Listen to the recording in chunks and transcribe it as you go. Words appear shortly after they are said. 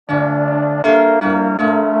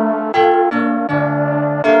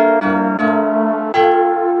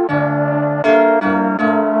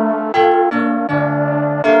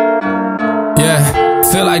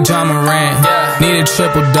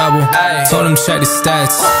triple double. Told him check the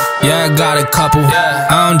stats. Yeah, I got a couple.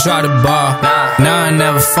 I don't drop the ball. Now I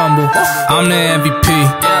never fumble. I'm the MVP.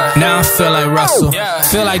 Now I feel like Russell.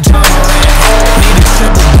 Feel like John Morant. Need a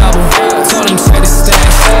triple double. Told him check the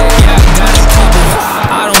stats. Yeah, I got a couple.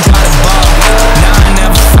 I don't drop the ball. Now I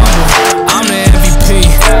never fumble. I'm the MVP.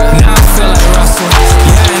 Now I feel like Russell.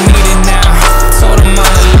 Yeah, I need it now. Told him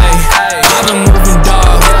on the lay. I've been moving,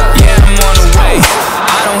 dog. Yeah, I'm on the way.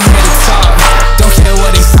 I don't hear the talk. Don't care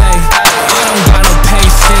what they say. I don't got no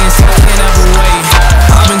patience. I can't ever wait.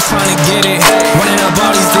 I've been trying to get it. Running up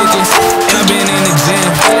all these digits. And I've been in the gym.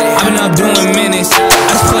 I've been up doing minutes. I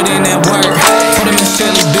just put in that work. Told them it's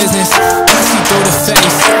surely business. And I see through the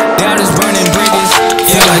face. They all just burning bridges.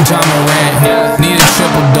 Feel like John Morant. Need a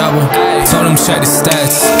triple double. Told him check the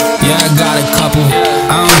stats. Yeah, I got a couple.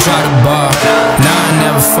 I don't drop the ball. Now I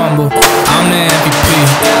never fumble. I'm the MVP.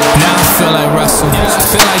 Now I feel like Russell.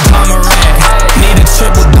 Feel like John Morant. Need a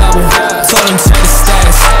triple double. Told him check the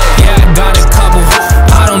stats. Yeah, I got a couple.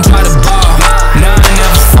 I don't drop the ball. Now I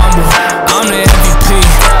never fumble. I'm the MVP.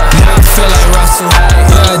 Now I feel like Russell.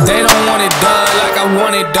 Yeah, they don't want it dog like I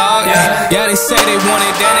want it, dog. Yeah, they say they want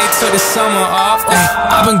it, then they took the summer off.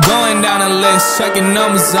 I've been going down the list, checking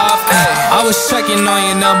numbers off. I was checking on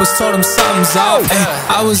your numbers, told them something's off.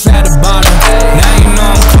 I was at the bottom, now you know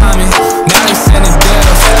I'm climbing. Now they sending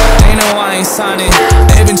deals, they know I ain't signing.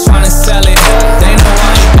 They been trying to sell it, they know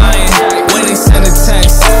I ain't buying. When they send a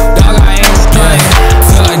text, dog, I ain't replying.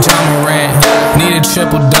 Feel like John Morant, need a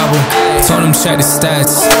triple double. Told him check the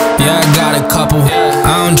stats, yeah, I got a couple.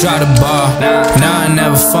 I don't drop the ball, now I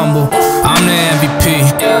never fumble. I'm the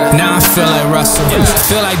MVP, now I feel like Russell.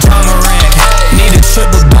 Feel like John Morant, need a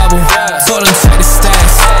triple double. Told him check the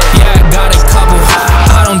stats, yeah, I got a couple.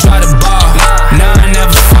 I don't drop the ball, now I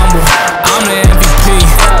never fumble. I'm the MVP,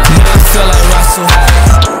 now I feel like Russell.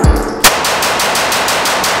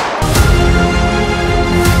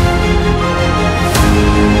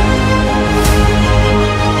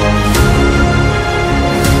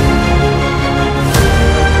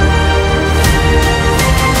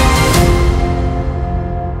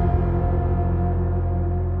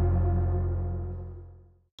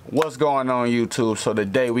 What's going on YouTube? So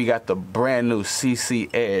today we got the brand new CC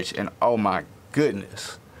Edge, and oh my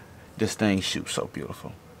goodness, this thing shoots so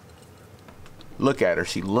beautiful. Look at her,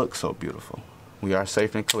 she looks so beautiful. We are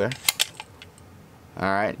safe and clear.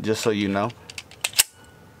 Alright, just so you know.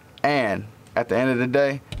 And at the end of the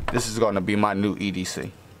day, this is going to be my new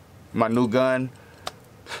EDC. My new gun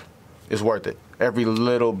is worth it. Every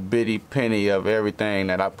little bitty penny of everything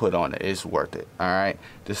that I put on it is worth it. Alright,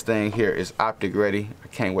 this thing here is optic ready. I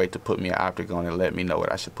can't wait to put me an optic on it and let me know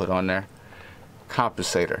what I should put on there.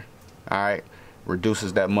 Compensator, alright,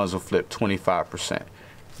 reduces that muzzle flip 25%.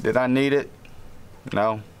 Did I need it?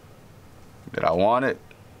 No. Did I want it?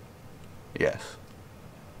 Yes.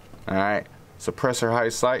 Alright, suppressor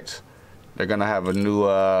height sights. They're gonna have a new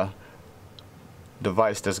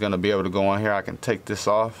device that's gonna be able to go on here. I can take this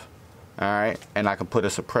off. Alright, and I can put a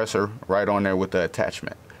suppressor right on there with the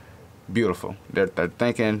attachment. Beautiful. They're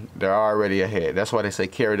thinking, they're already ahead. That's why they say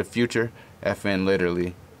carry the future. FN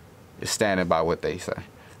literally is standing by what they say.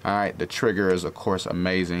 Alright, the trigger is of course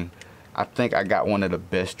amazing. I think I got one of the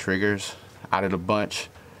best triggers out of the bunch.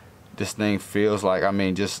 This thing feels like, I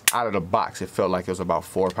mean, just out of the box, it felt like it was about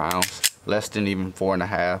 4 pounds. Less than even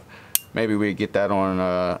 4.5. Maybe we get that on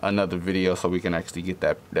another video so we can actually get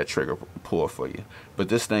that trigger pull for you. But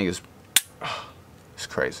this thing is, it's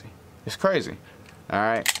crazy. It's crazy.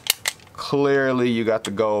 Alright. Clearly you got the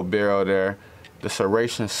gold barrel there. The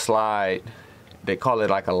serration slide, they call it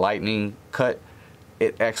like a lightning cut.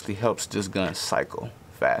 It actually helps this gun cycle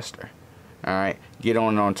faster. Alright. Get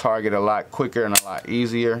on target a lot quicker and a lot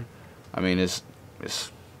easier. I mean, it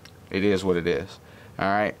is what it is.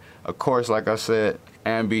 Alright. Of course, like I said,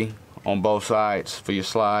 ambi on both sides for your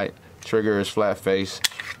slide. Trigger is flat face.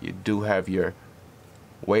 You do have your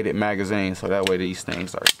weighted magazine, so that way these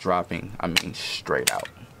things are dropping, I mean, straight out.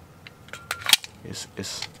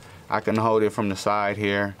 I can hold it from the side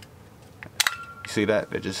here. You see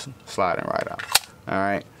that? They're just sliding right out.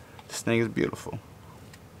 Alright, this thing is beautiful.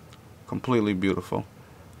 Completely beautiful.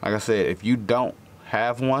 Like I said, if you don't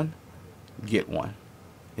have one, get one.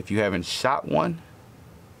 If you haven't shot one,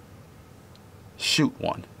 shoot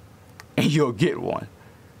one, and you'll get one.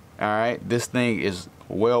 Alright, this thing is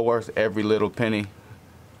well worth every little penny.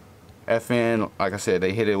 FN, like I said,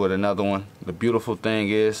 they hit it with another one. The beautiful thing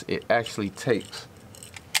is it actually takes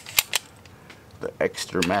the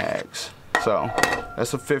extra mags. So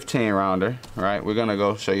that's a 15 rounder, right? We're gonna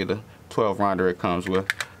go show you the 12 rounder it comes with.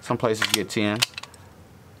 Some places get 10.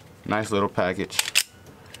 Nice little package.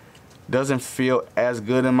 Doesn't feel as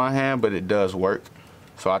good in my hand, but it does work.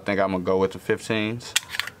 So I think I'm gonna go with the 15s.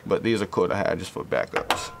 But these are cool to have just for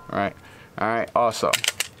backups, right? All right, also.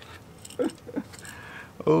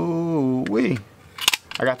 Ooh wee.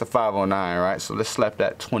 I got the 509, right? So let's slap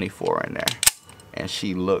that 24 in there. And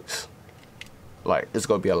she looks like it's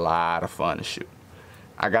gonna be a lot of fun to shoot.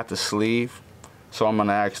 I got the sleeve, so I'm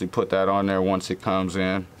gonna actually put that on there once it comes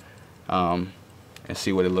in, and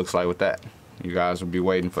see what it looks like with that. You guys will be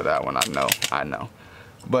waiting for that one, I know.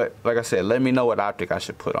 But like I said, let me know what optic I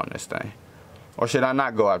should put on this thing. Or should I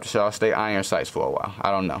not go optic? Should I stay iron sights for a while?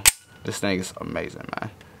 I don't know. This thing is amazing,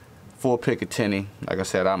 man. Full Picatinny. Like I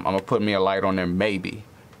said, I'm gonna put me a light on there, maybe.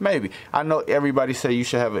 I know everybody say you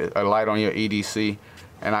should have a light on your EDC,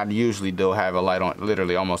 and I usually do have a light on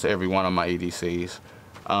literally almost every one of my EDCs.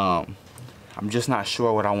 I'm just not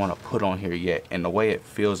sure what I want to put on here yet, and the way it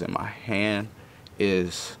feels in my hand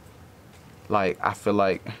is like, I feel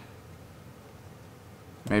like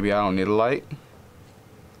maybe I don't need a light,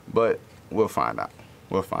 but we'll find out.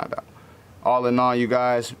 All in all, you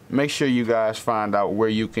guys, make sure you guys find out where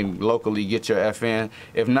you can locally get your FN.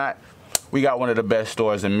 If not, we got one of the best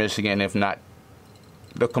stores in Michigan, if not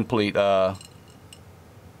the complete, I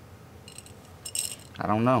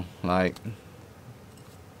don't know, like,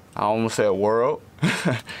 I almost said world,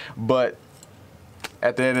 but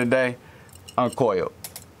at the end of the day, Uncoiled.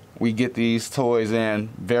 We get these toys in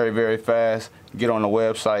very, very fast. Get on the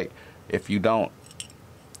website. If you don't,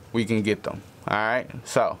 we can get them, all right?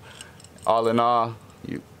 So, all in all,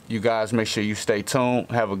 you guys make sure you stay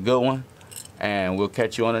tuned. Have a good one, and we'll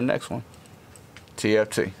catch you on the next one.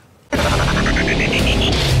 TFT.